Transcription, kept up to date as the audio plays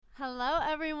Hello,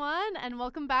 everyone, and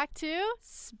welcome back to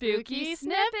Spooky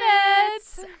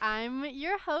Snippets! I'm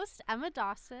your host, Emma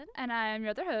Dawson. And I'm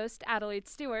your other host, Adelaide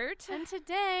Stewart. And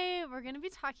today, we're going to be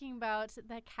talking about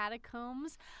the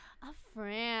catacombs of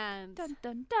France. Dun,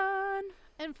 dun, dun.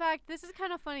 In fact, this is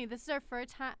kind of funny. This is our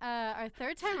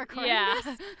third time recording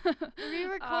this. We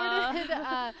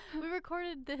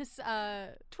recorded this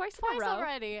twice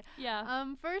already. Yeah.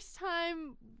 First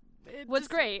time... Was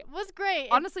great.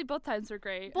 Honestly, both times were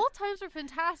great. Both times were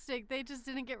fantastic. They just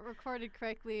didn't get recorded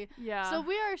correctly. Yeah. So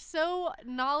we are so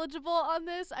knowledgeable on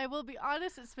this. I will be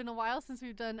honest, it's been a while since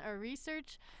we've done our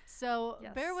research. So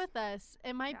bear with us.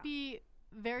 It might be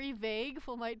very vague.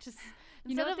 We might just...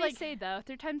 You know what they say, though?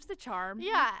 Third time's the charm.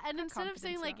 Yeah, and instead of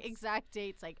saying, like, exact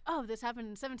dates, like, oh, this happened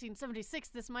in 1776,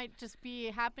 this might just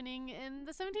be happening in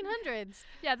the 1700s.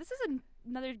 Yeah, this is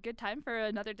another good time for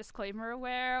another disclaimer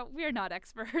where we're not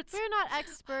experts. We're not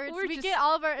experts. We get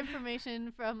all of our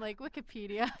information from, like,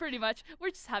 Wikipedia. Pretty much. We're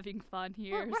just having fun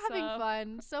here. We're having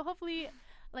fun. So hopefully...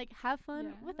 like, have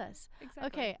fun with us. Exactly.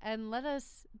 Okay, and let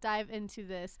us dive into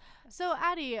this. So,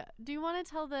 Addie, do you want to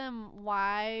tell them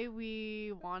why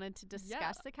we wanted to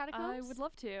discuss the catacombs? I would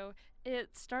love to. It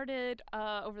started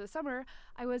over the summer.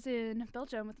 I was in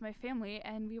Belgium with my family,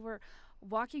 and we were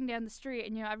walking down the street,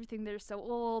 and, everything there's so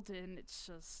old, and it's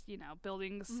just,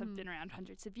 buildings have been around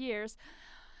hundreds of years.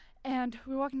 And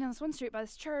we were walking down this one street by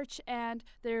this church, and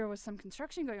there was some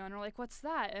construction going on. We're like, what's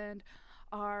that? And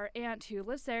our aunt who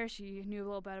lives there, she knew a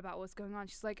little bit about what's going on.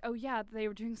 She's like, oh yeah, they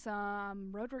were doing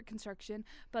some roadwork construction,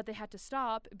 but they had to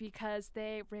stop because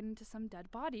they ran into some dead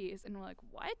bodies. And we're like,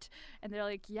 what? And they're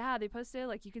like, yeah, they posted,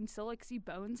 like, you can still, like, see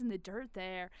bones in the dirt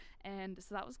there. And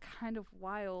so that was kind of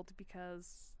wild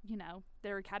because,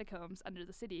 there were catacombs under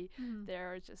the city.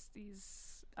 There are just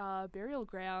these burial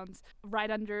grounds right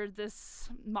under this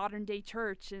modern day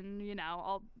church, and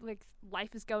all, like,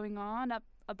 life is going on up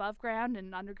above ground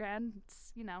and underground.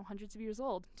 It's hundreds of years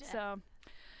old. So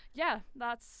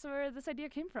that's where this idea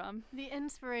came from. The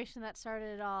inspiration that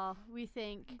started it all, we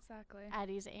thank exactly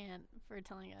Addie's aunt for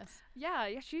telling us.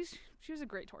 She was a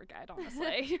great tour guide,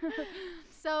 honestly.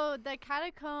 So the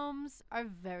catacombs are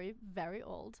very, very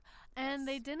old, and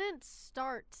the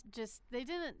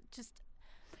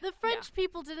French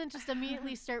people didn't just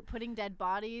immediately start putting dead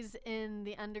bodies in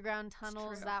the underground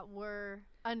tunnels that were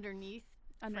underneath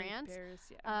France.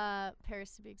 Paris,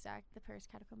 Paris to be exact, the Paris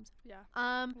catacombs.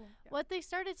 Yeah. What they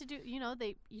started to do,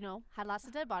 they, had lots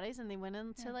of dead bodies, and they went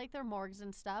into like their morgues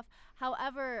and stuff.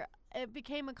 However, it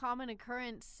became a common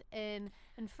occurrence in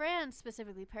France,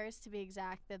 specifically Paris to be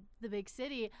exact, the big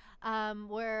city,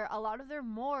 where a lot of their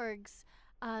morgues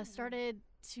started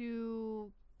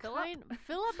to fill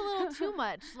up a little too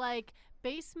much. Like,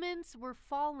 basements were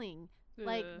falling.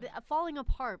 Like, falling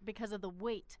apart because of the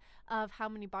weight of how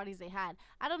many bodies they had.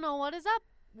 I don't know what is up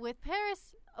with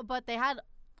Paris, but they had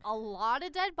a lot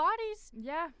of dead bodies.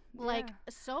 Yeah. Like,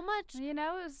 so much. It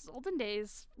was olden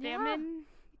days. Famine,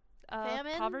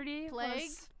 poverty,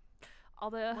 plague.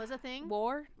 Was a thing.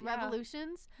 War.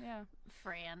 Revolutions. Yeah.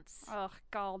 France. Oh,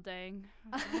 god dang.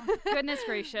 Goodness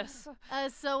gracious.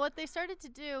 So what they started to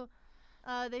do,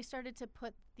 they started to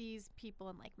put these people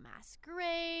in, like, mass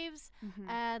graves,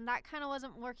 and that kind of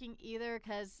wasn't working either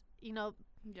because,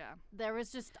 there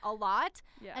was just a lot.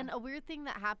 Yeah. And a weird thing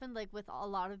that happened, like, with a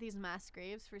lot of these mass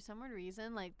graves, for some weird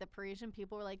reason, like, the Parisian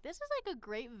people were like, this is, like, a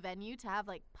great venue to have,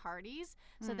 like, parties.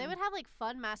 So they would have, like,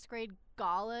 fun masquerade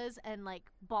galas and,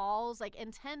 like, balls, like,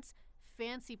 intense,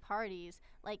 fancy parties,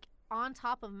 like, on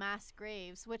top of mass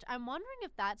graves, which I'm wondering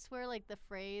if that's where, like, the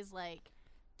phrase, like,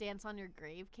 dance on your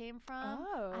grave came from.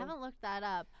 I haven't looked that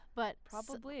up, but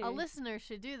probably a listener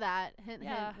should do that. Hint,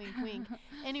 hint, wink, wink.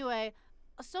 Anyway,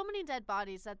 so many dead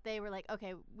bodies that they were like,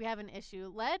 okay, we have an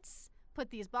issue. Let's put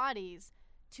these bodies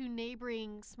to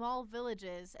neighboring small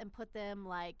villages and put them,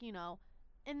 like,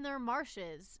 in their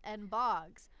marshes and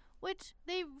bogs, which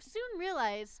they soon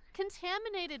realized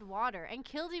contaminated water and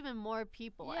killed even more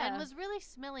people and was really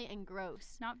smelly and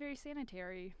gross. Not very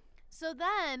sanitary. So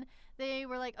then they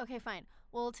were like, okay, fine.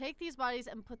 We'll take these bodies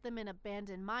and put them in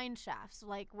abandoned mine shafts,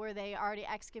 like where they already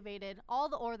excavated all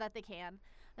the ore that they can.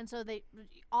 And so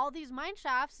all these mine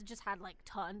shafts just had, like,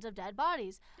 tons of dead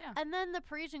bodies. Yeah. And then the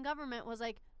Parisian government was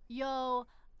like, yo,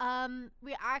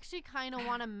 we actually kind of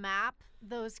want to map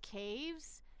those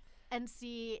caves and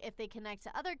see if they connect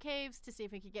to other caves to see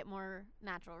if we could get more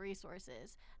natural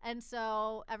resources. And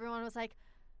so everyone was like,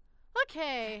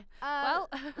 okay, well,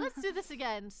 let's do this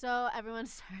again. So everyone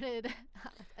started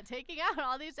taking out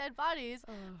all these dead bodies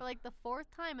for, like, the fourth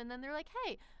time. And then they're like,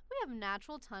 hey, we have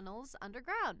natural tunnels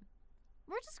underground.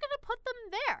 We're just going to put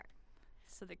them there.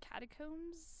 So the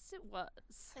catacombs it was.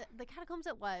 The catacombs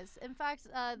it was. In fact,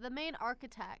 the main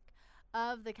architect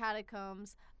of the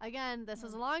catacombs, again, this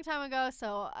was a long time ago,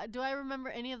 so do I remember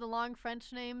any of the long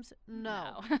French names?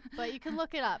 No. But you can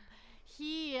look it up.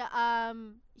 He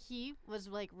was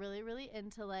like really, really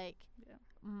into like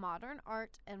modern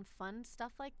art and fun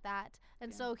stuff like that.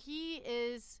 And so he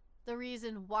is the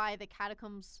reason why the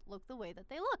catacombs look the way that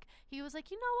they look. He was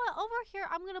like, you know what? Over here,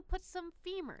 I'm going to put some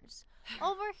femurs.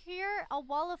 Over here, a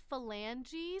wall of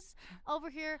phalanges.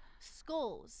 Over here,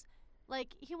 skulls.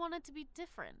 Like, he wanted to be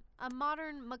different. A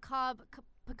modern macabre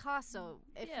Picasso,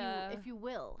 if you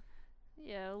will.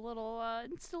 Yeah, a little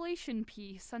installation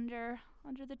piece under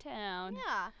the town.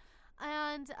 Yeah.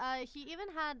 And he even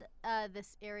had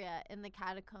this area in the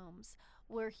catacombs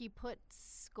where he put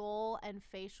skull and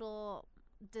facial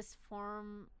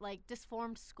disformed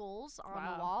skulls on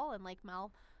the wall and like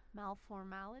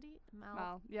malformalities.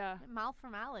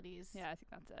 Yeah, I think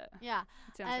that's it. Yeah.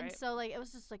 That sounds and right. so like it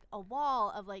was just like a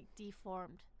wall of like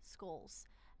deformed skulls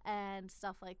and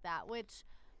stuff like that, which,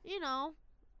 you know,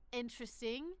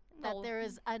 interesting that there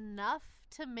is enough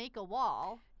to make a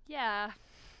wall. Yeah.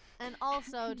 And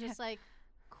also just like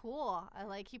cool.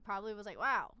 He probably was like,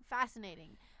 wow,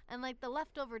 fascinating. And like the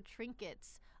leftover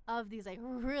trinkets of these like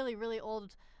really, really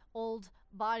old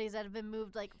bodies that have been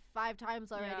moved like 5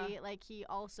 times already, like he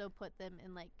also put them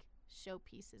in like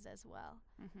showpieces as well.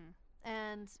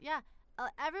 And yeah,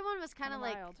 everyone was kind of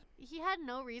like, he had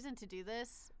no reason to do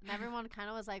this, and everyone kind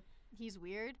of was like, he's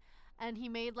weird. And he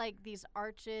made like these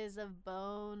arches of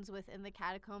bones within the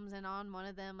catacombs, and on one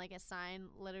of them like a sign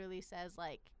literally says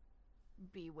like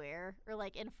beware, or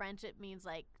like in French it means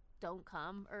like don't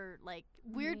come, or like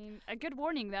weird. A good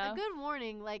warning though. A good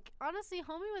warning. Like honestly,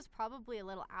 homie was probably a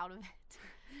little out of it.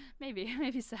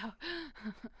 Maybe so.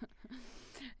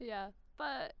 Yeah,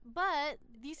 but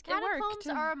these catacombs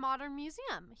are a modern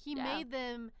museum. He made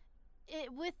them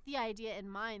with the idea in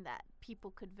mind that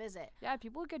people could visit. Yeah,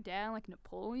 people would go down, like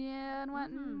Napoleon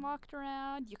went and walked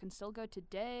around. You can still go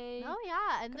today. Oh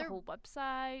yeah, and their whole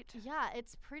website. Yeah,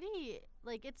 it's pretty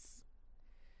like it's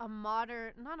a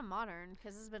modern, not a modern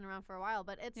because this has been around for a while,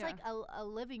 but it's like a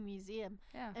living museum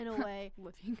in a way.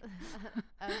 Living.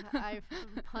 I've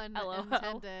pun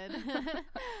intended.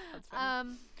 That's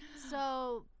funny.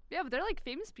 So yeah, but they're like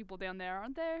famous people down there,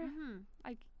 aren't there?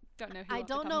 I don't know who. I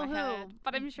don't know who,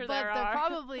 but I'm sure there are.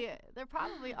 There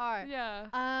probably are. Yeah.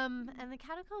 And the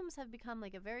catacombs have become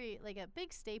like a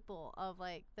big staple of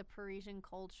like the Parisian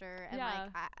culture and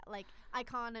like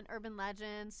icon and urban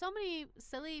legends. So many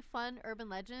silly, fun urban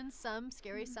legends. Some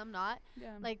scary, some not.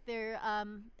 Yeah. Like there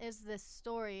is this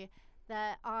story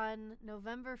that on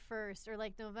November 1st or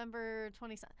like November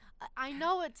 27th, I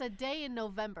know it's a day in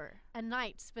November, a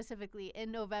night specifically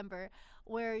in November,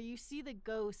 where you see the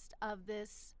ghost of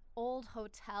this old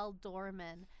hotel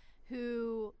doorman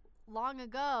who long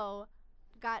ago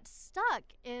got stuck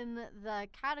in the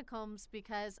catacombs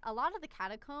because a lot of the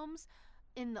catacombs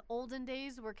in the olden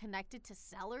days were connected to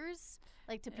cellars,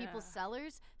 like to people's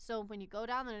cellars. So when you go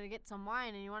down there to get some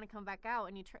wine and you want to come back out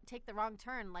and you take the wrong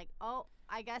turn, like, oh,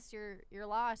 I guess you're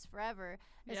lost forever.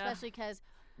 Especially because,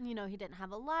 you know, he didn't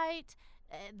have a light.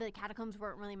 The catacombs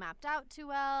weren't really mapped out too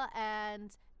well.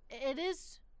 And it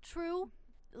is true,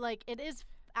 like it is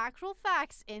actual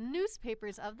facts in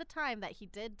newspapers of the time that he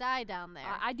did die down there.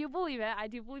 I do believe it. I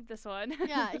do believe this one.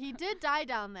 Yeah, he did die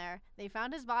down there. They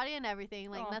found his body and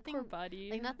everything. Like nothing. Poor buddy.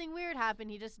 Like nothing weird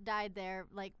happened. He just died there.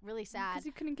 Like really sad. Because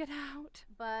he couldn't get out.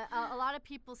 But a lot of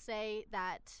people say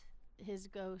that his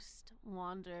ghost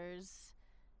wanders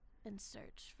in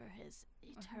search for his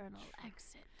eternal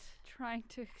exit. Trying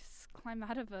to climb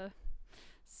out of a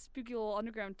spooky little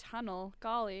underground tunnel.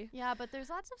 Golly. Yeah, but there's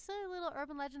lots of silly little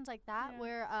urban legends like that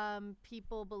where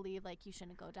people believe like you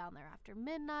shouldn't go down there after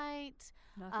midnight.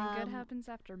 Nothing good happens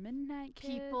after midnight,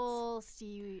 kids. People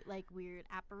see like weird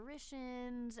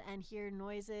apparitions and hear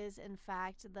noises. In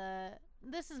fact,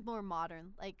 this is more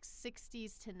modern, like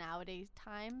 60s to nowadays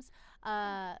times.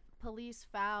 Police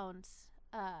found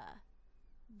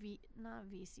not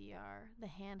VCR, the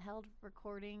handheld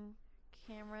recording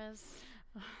cameras.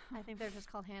 I think they're just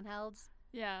called handhelds.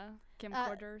 Yeah,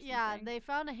 camcorders. Yeah, they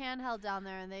found a handheld down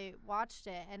there and they watched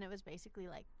it, and it was basically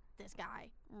like this guy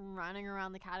running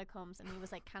around the catacombs, and he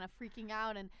was like kind of freaking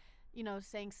out and, you know,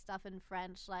 saying stuff in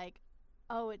French like,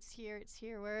 oh, it's here,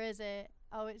 where is it?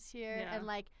 Oh, it's here. And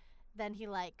like then he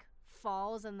like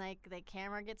falls and like the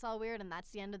camera gets all weird, and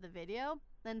that's the end of the video.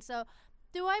 And so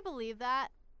do I believe that?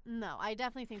 No, I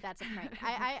definitely think that's a prank.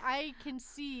 I can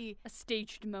see a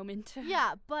staged moment.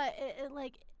 Yeah, but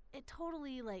it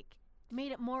totally like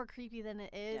made it more creepy than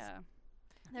it is. Yeah.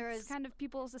 There It's is kind of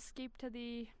people's escape to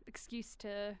the excuse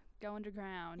to go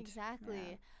underground.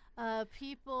 exactly.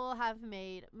 People have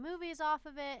made movies off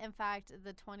of it. In fact,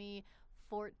 the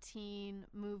 2014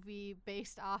 movie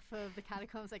based off of the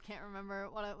catacombs, I can't remember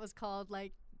what it was called.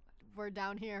 Like, we're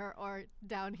down here or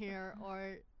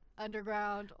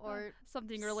underground or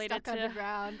Something related stuck to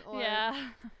underground or yeah.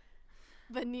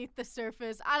 beneath the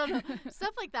surface. I don't know.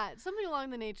 Stuff like that. Something along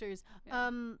the natures. Yeah.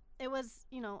 It was,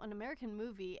 an American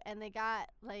movie, and they got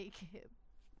like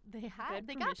they had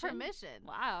got permission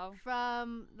Wow.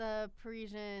 from the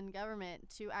Parisian government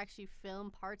to actually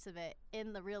film parts of it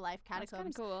in the real life That's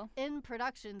kind catacombs. of cool. In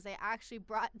productions, they actually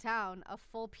brought down a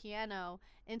full piano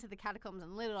into the catacombs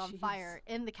and lit it on Jeez. fire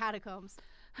in the catacombs.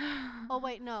 Oh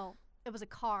wait, no. It was a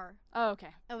car. Oh, okay.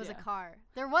 It was Yeah. a car.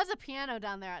 There was a piano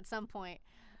down there at some point,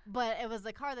 but it was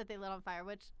the car that they lit on fire,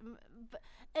 which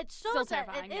it Still shows that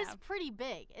terrifying, it is yeah. pretty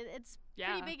big. It's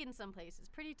Yeah. pretty big in some places,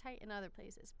 pretty tight in other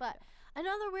places. But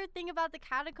another weird thing about the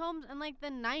catacombs in like the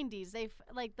 90s,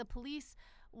 the police,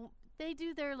 they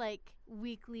do their like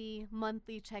weekly,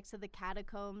 monthly checks of the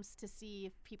catacombs to see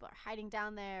if people are hiding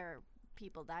down there or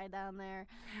people died down there.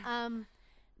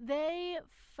 They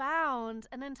found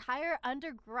an entire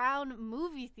underground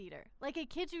movie theater. Like, I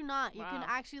kid you not, you can Wow.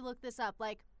 actually look this up.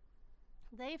 Like,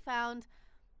 they found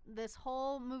this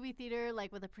whole movie theater,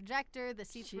 like, with a projector. The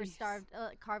seats were Jeez.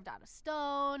 carved out of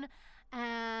stone.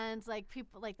 And, like,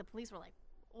 people, like, the police were like,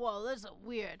 whoa, this is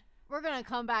weird. We're going to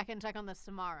come back and check on this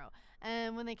tomorrow.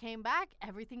 And when they came back,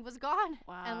 everything was gone.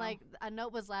 Wow. And, like, a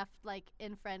note was left, like,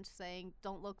 in French saying,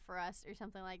 don't look for us or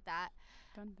something like that.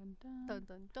 Dun dun dun. Dun,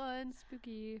 dun, dun.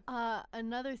 Spooky.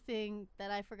 Another thing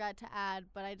that I forgot to add,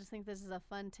 but I just think this is a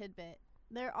fun tidbit.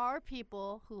 There are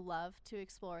people who love to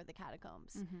explore the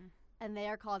catacombs, Mm-hmm. and they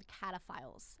are called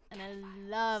cataphiles. And I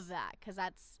love that because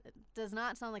it does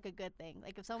not sound like a good thing.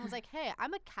 Like, if someone's like, hey,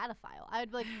 I'm a cataphile,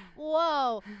 I'd be like,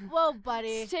 whoa,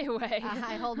 buddy. Stay away.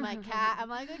 I hold my cat. I'm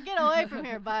like, get away from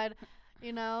here, bud.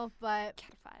 But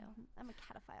Cataphile. I'm a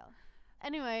cataphile.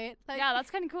 Anyway. Like, Yeah,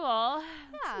 that's kind of cool.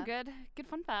 That's Yeah. some good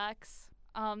fun facts.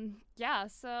 Yeah,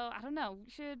 so I don't know. We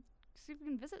should see if we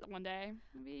can visit one day.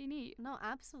 It'd be neat. No,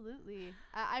 absolutely.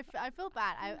 I feel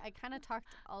bad. I kind of talked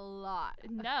a lot.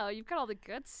 No, you've got all the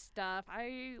good stuff.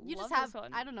 You love just have, this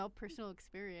one. I don't know, personal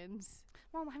experience.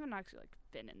 Well, I haven't actually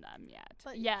been in them yet.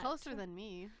 But yet. closer than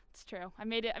me. It's true. I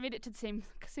made it to the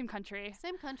same country.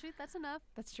 Same country, that's enough.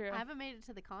 That's true. I haven't made it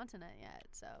to the continent yet,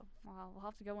 so Well, we'll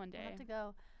have to go one I day. have to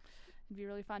go. It'd be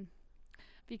really fun.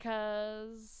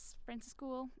 Because French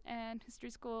school and history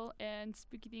school and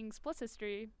spooky things plus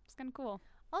history is kind of cool.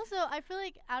 Also, I feel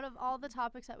like out of all the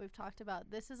topics that we've talked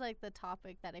about, this is like the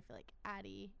topic that I feel like,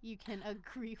 Addie, you can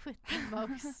agree with the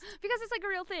most. Because it's like a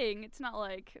real thing. It's not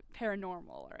like paranormal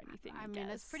or anything. I mean,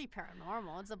 it's guess. pretty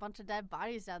paranormal. It's a bunch of dead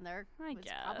bodies down there. I It's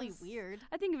probably guess. weird.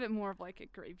 I think of it more of like a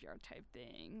graveyard type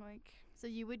thing. Like, So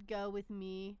you would go with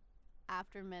me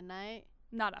after midnight?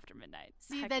 not after midnight.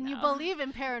 See, Heck then you no. believe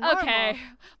in paranormal. Okay.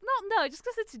 No, just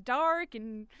because it's dark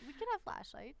and, We could have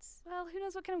flashlights. well, who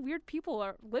knows what kind of weird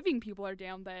living people are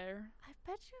down there. I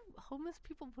bet you homeless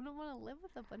people wouldn't want to live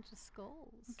with a bunch of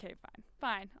skulls. Okay,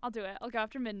 fine. I'll do it. I'll go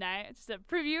after midnight just to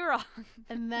prove you wrong.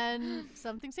 And then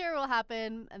something scary will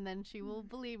happen, and then she will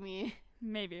believe me.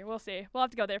 Maybe. We'll see. We'll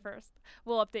have to go there first.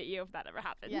 We'll update you if that ever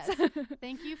happens. Yes.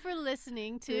 Thank you for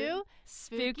listening to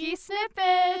Spooky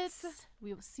Snippets.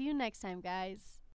 We will see you next time, guys.